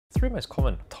three most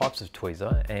common types of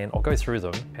tweezer, and I'll go through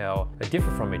them, how they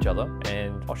differ from each other,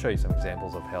 and I'll show you some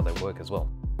examples of how they work as well.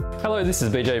 Hello, this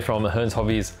is BJ from Hearns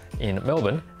Hobbies in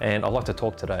Melbourne, and I'd like to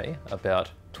talk today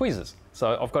about tweezers.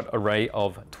 So I've got an array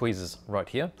of tweezers right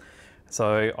here.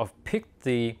 So I've picked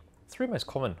the three most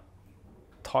common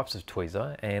types of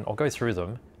tweezer, and I'll go through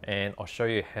them and I'll show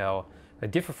you how they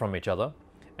differ from each other,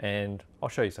 and I'll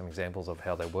show you some examples of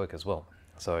how they work as well.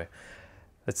 So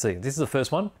let's see, this is the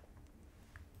first one.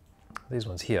 These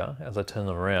ones here, as I turn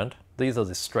them around, these are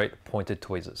the straight pointed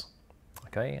tweezers.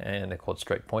 Okay, and they're called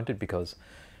straight pointed because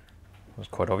it's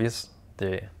quite obvious.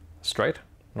 They're straight,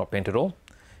 not bent at all,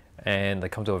 and they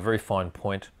come to a very fine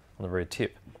point on the very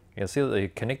tip. You can see that they're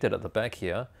connected at the back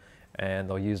here, and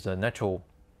they'll use the natural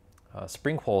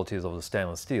spring qualities of the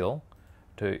stainless steel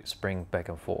to spring back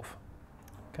and forth.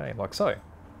 Okay, like so.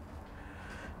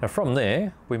 Now from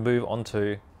there, we move on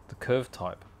to the curved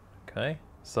type. Okay,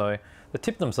 so the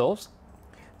tip themselves,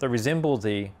 they resemble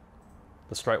the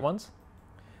straight ones,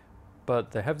 but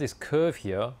they have this curve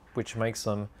here which makes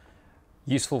them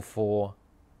useful for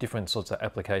different sorts of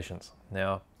applications.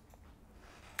 Now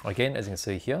again, as you can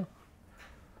see here,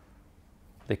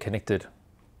 they're connected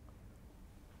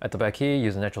at the back here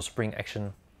using natural spring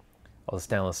action of the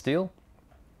stainless steel.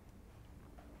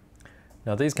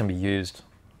 Now these can be used,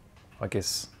 I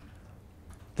guess,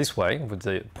 this way with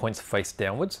the points face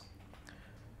downwards,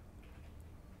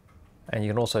 and you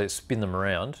can also spin them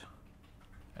around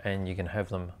and you can have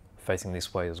them facing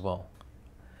this way as well.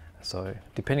 So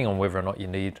depending on whether or not you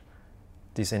need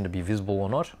this end to be visible or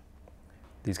not,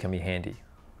 these can be handy.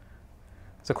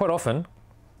 So quite often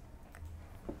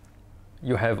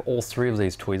you have all three of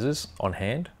these tweezers on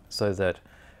hand so that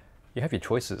you have your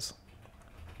choices.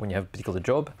 When you have a particular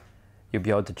job, you'll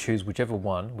be able to choose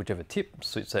whichever tip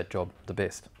suits that job the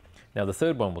best. Now the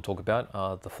third one we'll talk about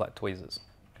are the flat tweezers.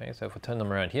 Okay, so if I turn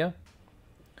them around here,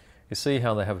 you see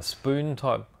how they have a spoon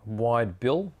type wide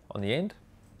bill on the end.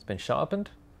 It's been sharpened.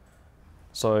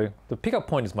 So the pickup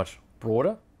point is much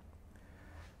broader.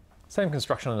 Same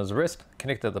construction as the rest,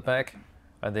 connected at the back,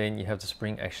 and then you have the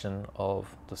spring action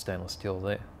of the stainless steel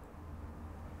there.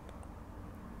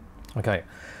 Okay,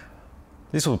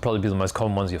 this will probably be the most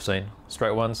common ones you've seen,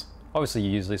 straight ones. Obviously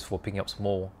you use this for picking up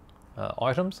small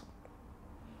items.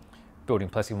 Building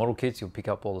plastic model kits, you'll pick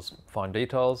up all the fine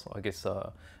details. I guess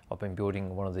I've been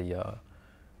building one of the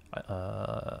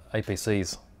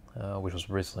APCs, which was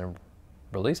recently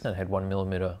released and had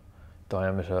 1mm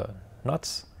diameter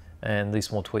nuts, and these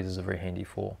small tweezers are very handy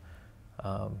for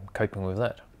coping with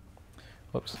that.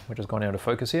 Whoops, we've just gone out of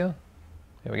focus here.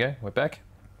 Here we go, we're back.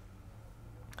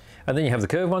 And then you have the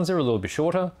curved ones, they're a little bit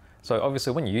shorter. So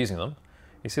obviously when you're using them,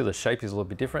 you see the shape is a little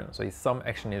bit different. So your thumb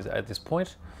action is at this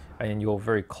point and you're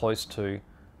very close to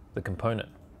the component.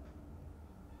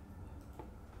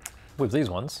 With these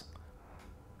ones,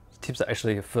 the tips are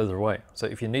actually further away. So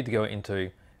if you need to go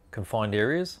into confined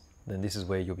areas, then this is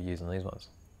where you'll be using these ones.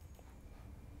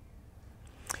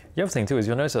 The other thing too is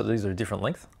you'll notice that these are a different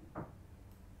length.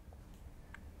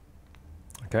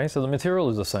 Okay, so the material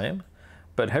is the same,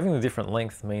 but having the different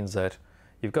length means that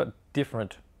you've got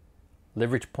different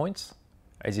leverage points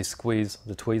as you squeeze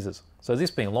the tweezers. So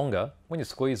this being longer, when you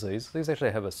squeeze these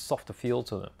actually have a softer feel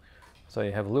to them. So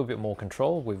you have a little bit more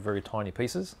control with very tiny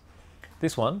pieces.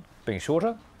 This one, being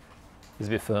shorter, is a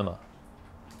bit firmer.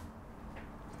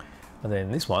 And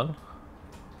then this one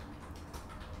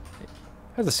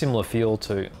has a similar feel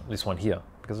to this one here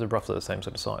because they're roughly the same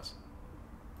sort of size.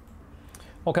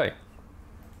 Okay,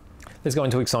 let's go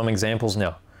into some examples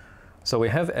now. So we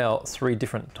have our three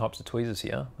different types of tweezers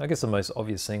here. I guess the most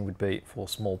obvious thing would be for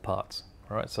small parts.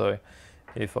 All right, so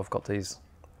if I've got these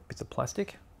bits of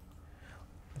plastic,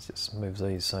 let's just move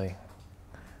these so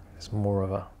there's more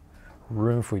of a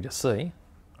room for you to see.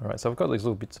 All right, so I've got these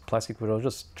little bits of plastic, but I'll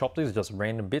just chop these, just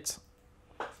random bits.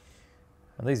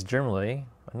 And these generally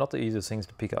are not the easiest things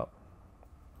to pick up.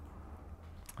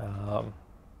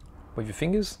 With your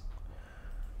fingers,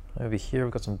 over here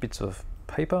we've got some bits of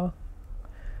paper.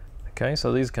 Okay,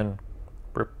 so these can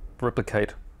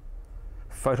replicate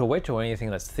photo etch or anything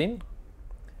that's thin,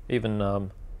 even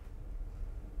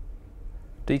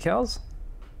decals.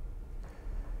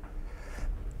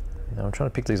 Now I'm trying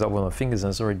to pick these up with my fingers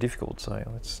and it's very difficult, so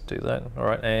let's do that. All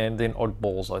right, and then odd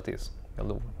balls like this. Got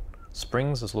little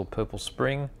springs, this little purple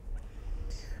spring,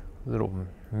 little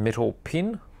metal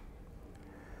pin.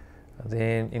 And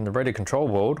then in the radio control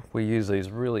world, we use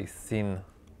these really thin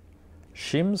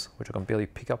shims, which I can barely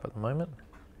pick up at the moment.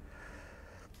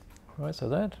 All right, so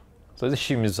this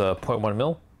shim is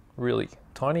 0.1mm, really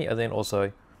tiny, and then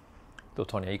also little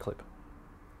tiny E-clip.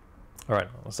 All right,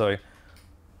 so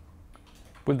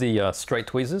With the straight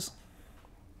tweezers,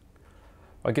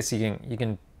 I guess you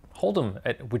can hold them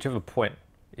at whichever point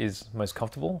is most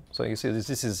comfortable. So you see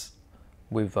this is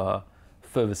with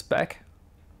furthest back.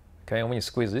 Okay, and when you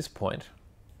squeeze this point,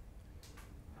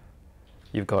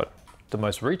 you've got the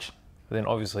most reach. Then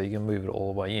obviously you can move it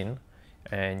all the way in,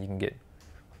 and you can get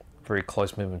very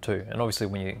close movement too. And obviously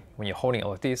when you're holding it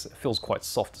like this, it feels quite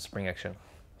soft to spring action.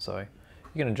 So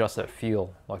you can adjust that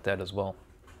feel like that as well.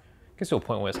 Gets to a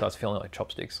point where it starts feeling like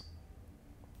chopsticks.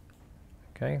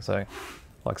 Okay, so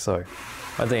like so.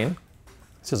 And then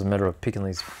it's just a matter of picking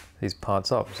these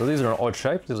parts up. So these are an odd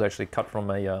shape. This is actually cut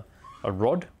from a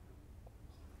rod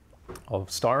of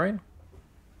styrene.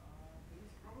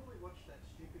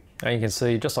 And you can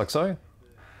see just like so, you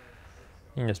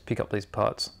can just pick up these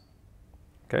parts.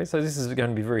 Okay, so this is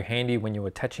going to be very handy when you're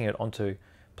attaching it onto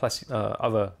plastic,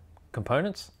 other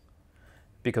components,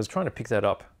 because trying to pick that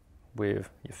up with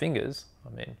your fingers,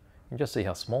 I mean, you can just see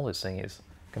how small this thing is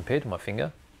compared to my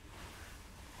finger.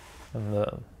 And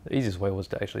the easiest way was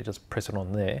to actually just press it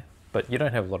on there, but you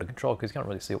don't have a lot of control because you can't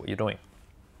really see what you're doing.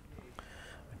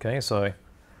 Okay, so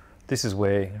this is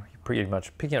where you're pretty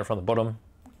much picking it from the bottom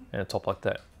and the top like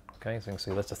that. Okay, so you can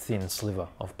see that's a thin sliver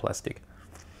of plastic.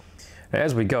 Now,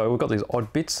 as we go, we've got these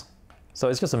odd bits, so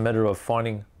it's just a matter of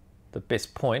finding the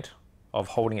best point of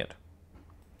holding it.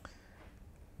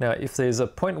 Now, if there's a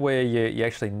point where you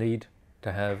actually need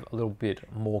to have a little bit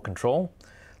more control,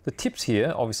 the tips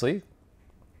here, obviously,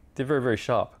 they're very, very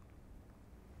sharp.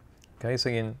 Okay, so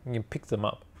you can pick them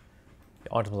up,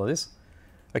 items like this.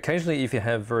 Occasionally, if you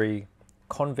have very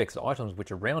convex items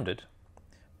which are rounded,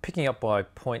 picking up by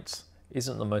points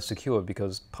isn't the most secure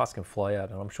because parts can fly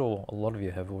out, and I'm sure a lot of you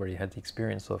have already had the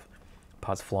experience of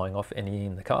parts flying off and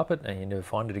in the carpet and you never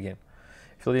find it again.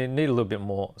 If you need a little bit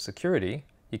more security,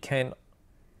 you can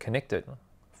connect it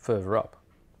further up.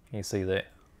 You see there.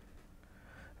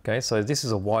 Okay, so this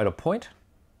is a wider point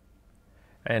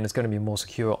and it's going to be more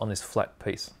secure on this flat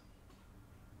piece.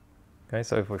 Okay,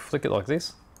 so if we flick it like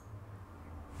this,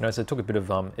 notice it took a bit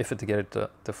of effort to get it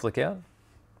to flick out.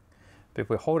 But if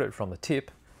we hold it from the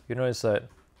tip, you notice that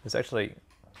it's actually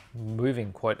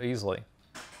moving quite easily.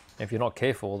 And if you're not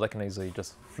careful, that can easily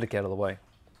just flick out of the way.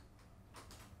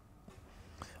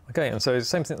 Okay, and so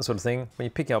same thing, sort of thing, when you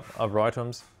pick up other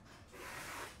items,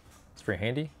 it's very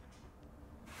handy.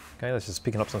 Okay, that's just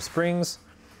picking up some springs.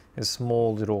 There's a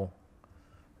small little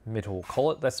metal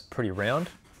collet, that's pretty round.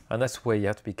 And that's where you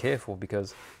have to be careful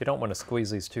because you don't want to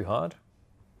squeeze these too hard.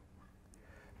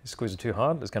 If you squeeze it too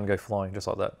hard, it's going to go flying just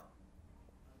like that.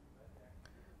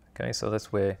 Okay, so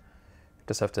that's where you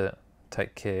just have to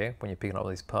take care when you're picking up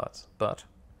these parts. But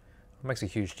it makes a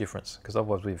huge difference because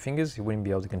otherwise with your fingers, you wouldn't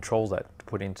be able to control that to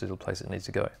put it into the place it needs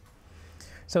to go.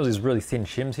 So these really thin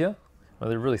shims here. Well,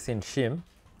 they're really thin shim.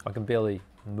 I can barely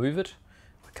move it.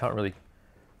 I can't really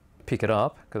pick it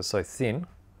up because it's so thin.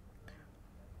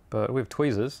 But with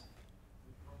tweezers,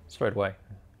 straight away.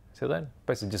 See that?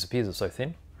 Basically disappears, it's so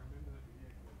thin.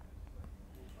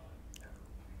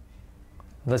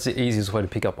 That's the easiest way to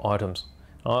pick up items.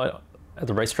 At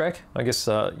the racetrack, I guess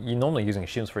you're normally using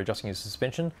shims for adjusting your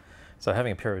suspension, so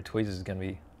having a pair of tweezers is going to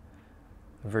be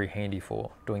very handy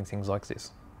for doing things like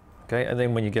this. Okay, and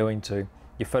then when you go into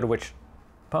your photo etch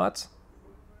parts,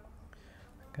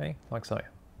 okay, like so.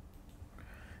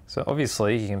 So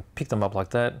obviously you can pick them up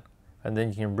like that, and then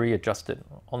you can readjust it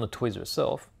on the tweezer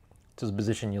itself to the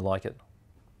position you like it.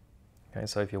 Okay,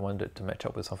 so if you wanted it to match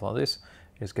up with something like this,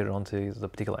 you just get it onto the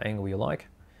particular angle you like,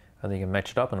 and then you can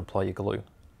match it up and apply your glue.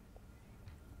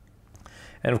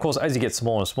 And of course, as you get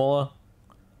smaller and smaller,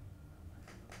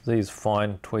 these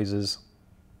fine tweezers,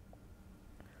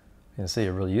 you can see,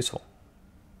 are really useful.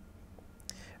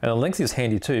 And the length is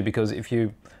handy too, because if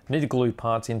you need to glue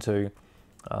parts into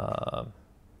a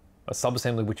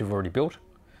sub-assembly which you've already built,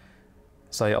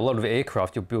 say a lot of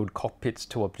aircraft, you'll build cockpits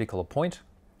to a particular point,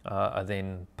 and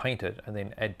then paint it and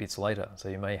then add bits later. So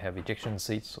you may have ejection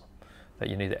seats that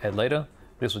you need to add later.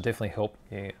 This will definitely help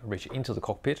you reach into the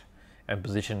cockpit and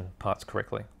position parts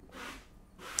correctly.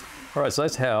 All right, so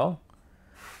that's how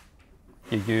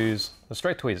you use the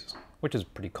straight tweezers, which is a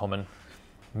pretty common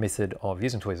method of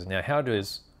using tweezers. Now, how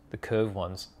does the curved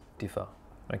ones differ?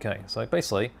 Okay, so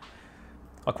basically,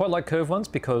 I quite like curved ones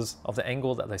because of the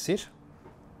angle that they sit.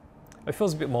 It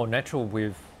feels a bit more natural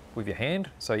with your hand,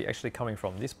 so you're actually coming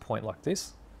from this point like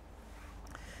this.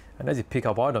 And as you pick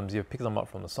up items, you pick them up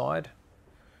from the side.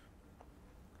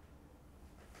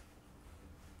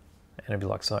 And it'll be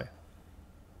like so.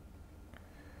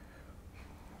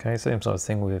 Okay, same sort of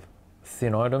thing with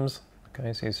thin items.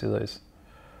 Okay, so you see those.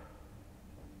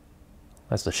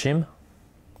 That's the shim.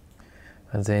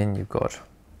 And then you've got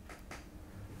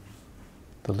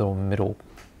the little middle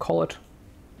collet,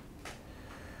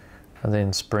 and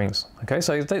then springs. Okay,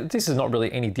 so this is not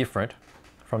really any different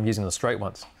from using the straight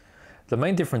ones. The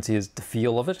main difference is the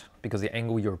feel of it, because the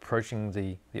angle you're approaching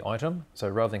the item. So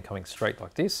rather than coming straight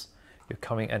like this, you're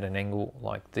coming at an angle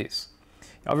like this.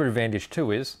 The other advantage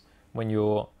too is when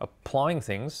you're applying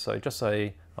things, so just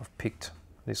say I've picked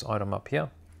this item up here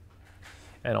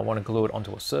and I want to glue it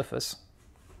onto a surface.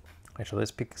 Actually,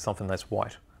 let's pick something that's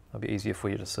white. That'll be easier for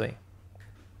you to see.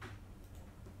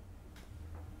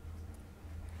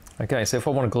 Okay, so if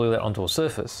I want to glue that onto a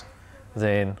surface,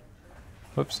 then,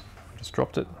 whoops, I just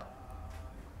dropped it.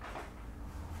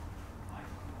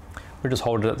 We just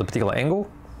hold it at the particular angle,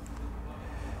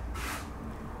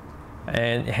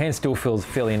 and your hand still feels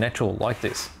fairly natural like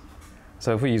this.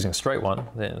 So if we're using a straight one,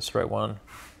 then a straight one,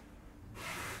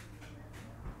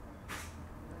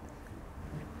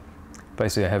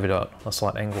 basically I have it at a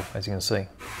slight angle, as you can see,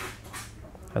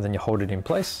 and then you hold it in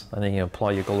place and then you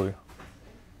apply your glue.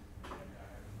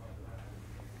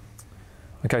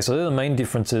 Okay, so they're the main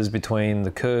differences between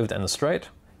the curved and the straight.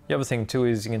 The other thing too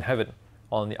is you can have it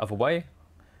on the other way,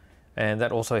 and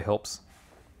that also helps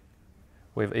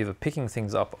with either picking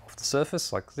things up off the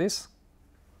surface like this,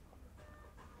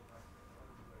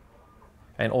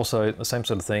 and also the same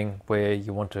sort of thing where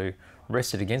you want to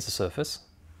rest it against the surface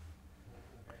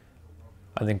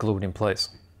and then glue it in place.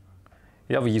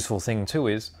 The other useful thing too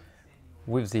is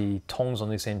with the tongs on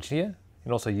this end here, you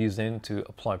can also use them to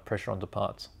apply pressure onto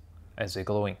parts as they're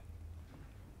gluing.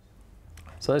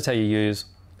 So that's how you use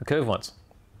the curved ones.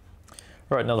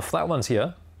 Right, now the flat ones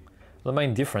here, the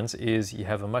main difference is you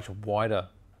have a much wider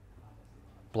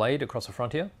blade across the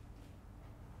front here.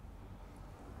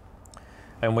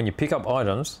 And when you pick up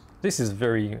items, this is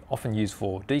very often used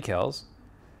for decals,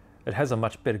 it has a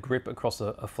much better grip across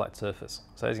a flat surface.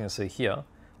 So as you can see here,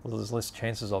 well, there's less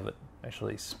chances of it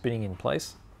actually spinning in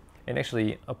place, and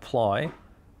actually apply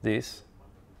this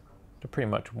to pretty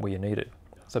much where you need it.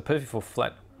 So perfect for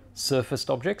flat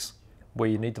surfaced objects where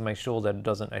you need to make sure that it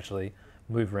doesn't actually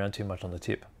move around too much on the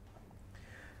tip.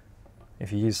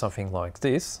 If you use something like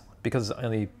this, because it's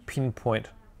only pinpoint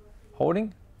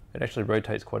holding, it actually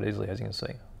rotates quite easily, as you can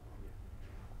see.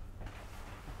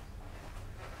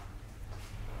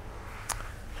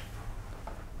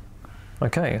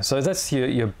 Okay, so that's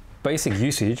your basic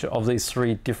usage of these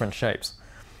three different shapes.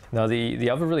 Now the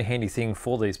other really handy thing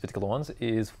for these particular ones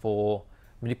is for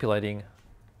manipulating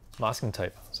masking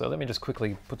tape. So let me just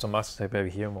quickly put some masking tape over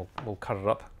here and we'll cut it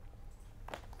up.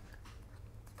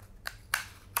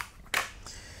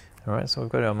 All right, so we've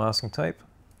got our masking tape.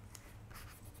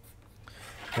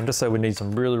 And just so we need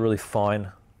some really, really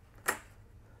fine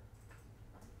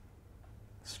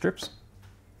strips.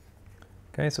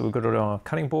 Okay, so we've got our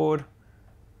cutting board,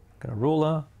 got a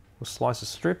ruler, we'll slice the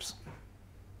strips.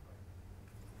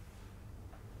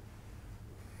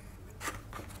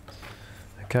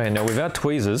 Okay, now without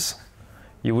tweezers,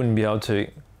 you wouldn't be able to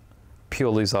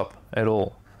peel these up at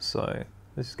all. So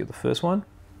let's just get the first one.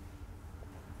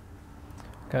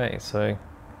 Okay, so you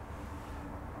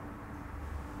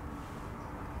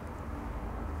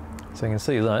can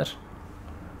see that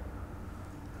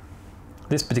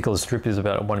this particular strip is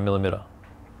about 1 millimeter.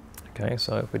 Okay,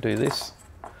 so if we do this,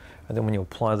 and then when you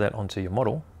apply that onto your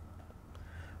model,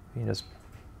 you just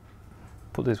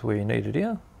put this where you need it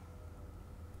here.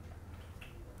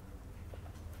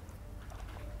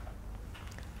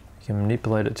 You can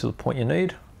manipulate it to the point you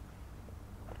need.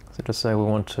 So just say we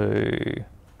want to,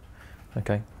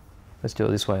 okay, let's do it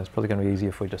this way. It's probably going to be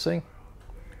easier for you to see.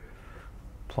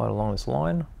 Apply it along this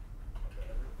line.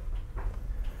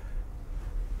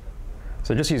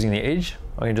 So just using the edge,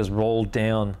 I can just roll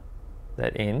down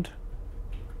that end.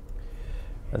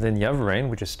 And then the other end,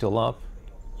 which is still up,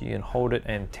 you can hold it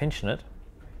and tension it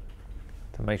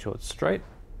to make sure it's straight.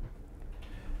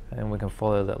 And we can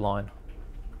follow that line.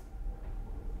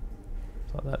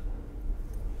 Like that.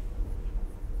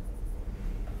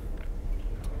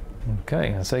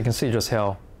 Okay, and so you can see just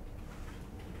how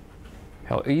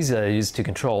easy it is to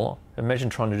control. Imagine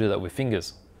trying to do that with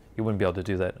fingers. You wouldn't be able to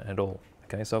do that at all.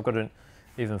 Okay, so I've got an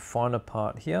even finer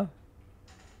part here.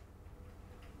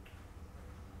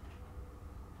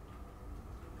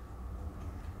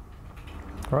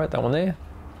 All right, that one there.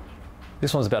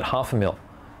 This one's about 1/2 mil.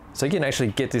 So you can actually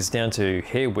get this down to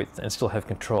hair width and still have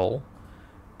control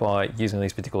by using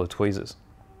these particular tweezers.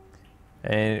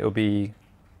 And it'll be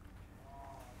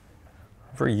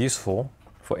very useful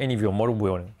for any of your model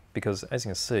building, because as you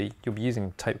can see, you'll be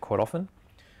using tape quite often.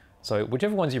 So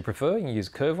whichever ones you prefer, you can use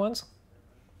curved ones,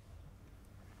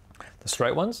 the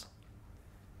straight ones,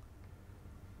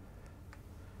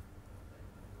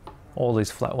 or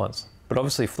these flat ones. But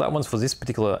obviously flat ones for this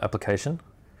particular application,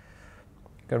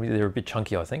 they're a bit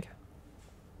chunky, I think.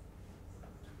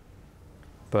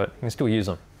 But you can still use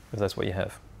them if that's what you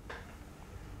have.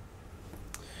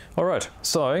 All right,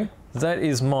 so that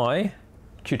is my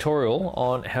tutorial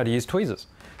on how to use tweezers.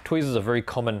 Tweezers are a very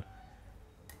common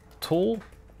tool.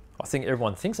 I think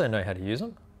everyone thinks they know how to use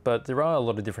them, but there are a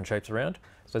lot of different shapes around.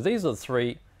 So these are the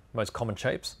three most common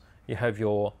shapes. You have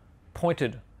your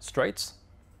pointed straights,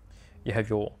 you have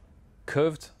your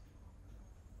curved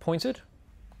pointed,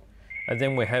 and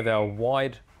then we have our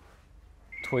wide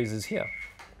tweezers here.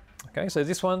 Okay, so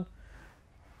this one,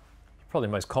 probably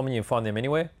the most common, you can find them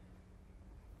anywhere.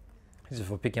 This is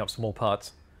for picking up small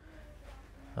parts,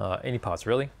 any parts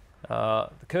really. The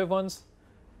curved ones,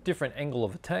 different angle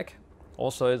of attack.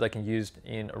 Also, they can be used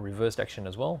in a reversed action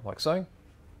as well, like so.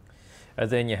 And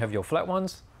then you have your flat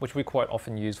ones, which we quite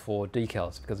often use for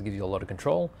decals because it gives you a lot of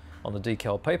control on the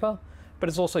decal paper, but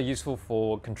it's also useful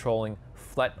for controlling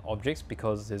flat objects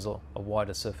because there's a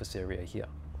wider surface area here.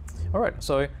 All right,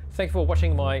 so thank you for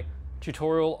watching my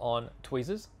tutorial on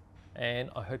tweezers, and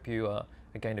I hope you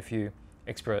gained a few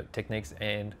extra techniques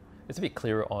and it's a bit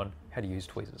clearer on how to use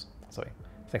tweezers. So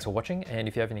thanks for watching, and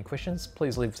if you have any questions,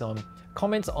 please leave some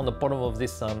comments on the bottom of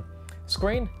this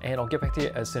screen and I'll get back to you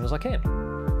as soon as I can.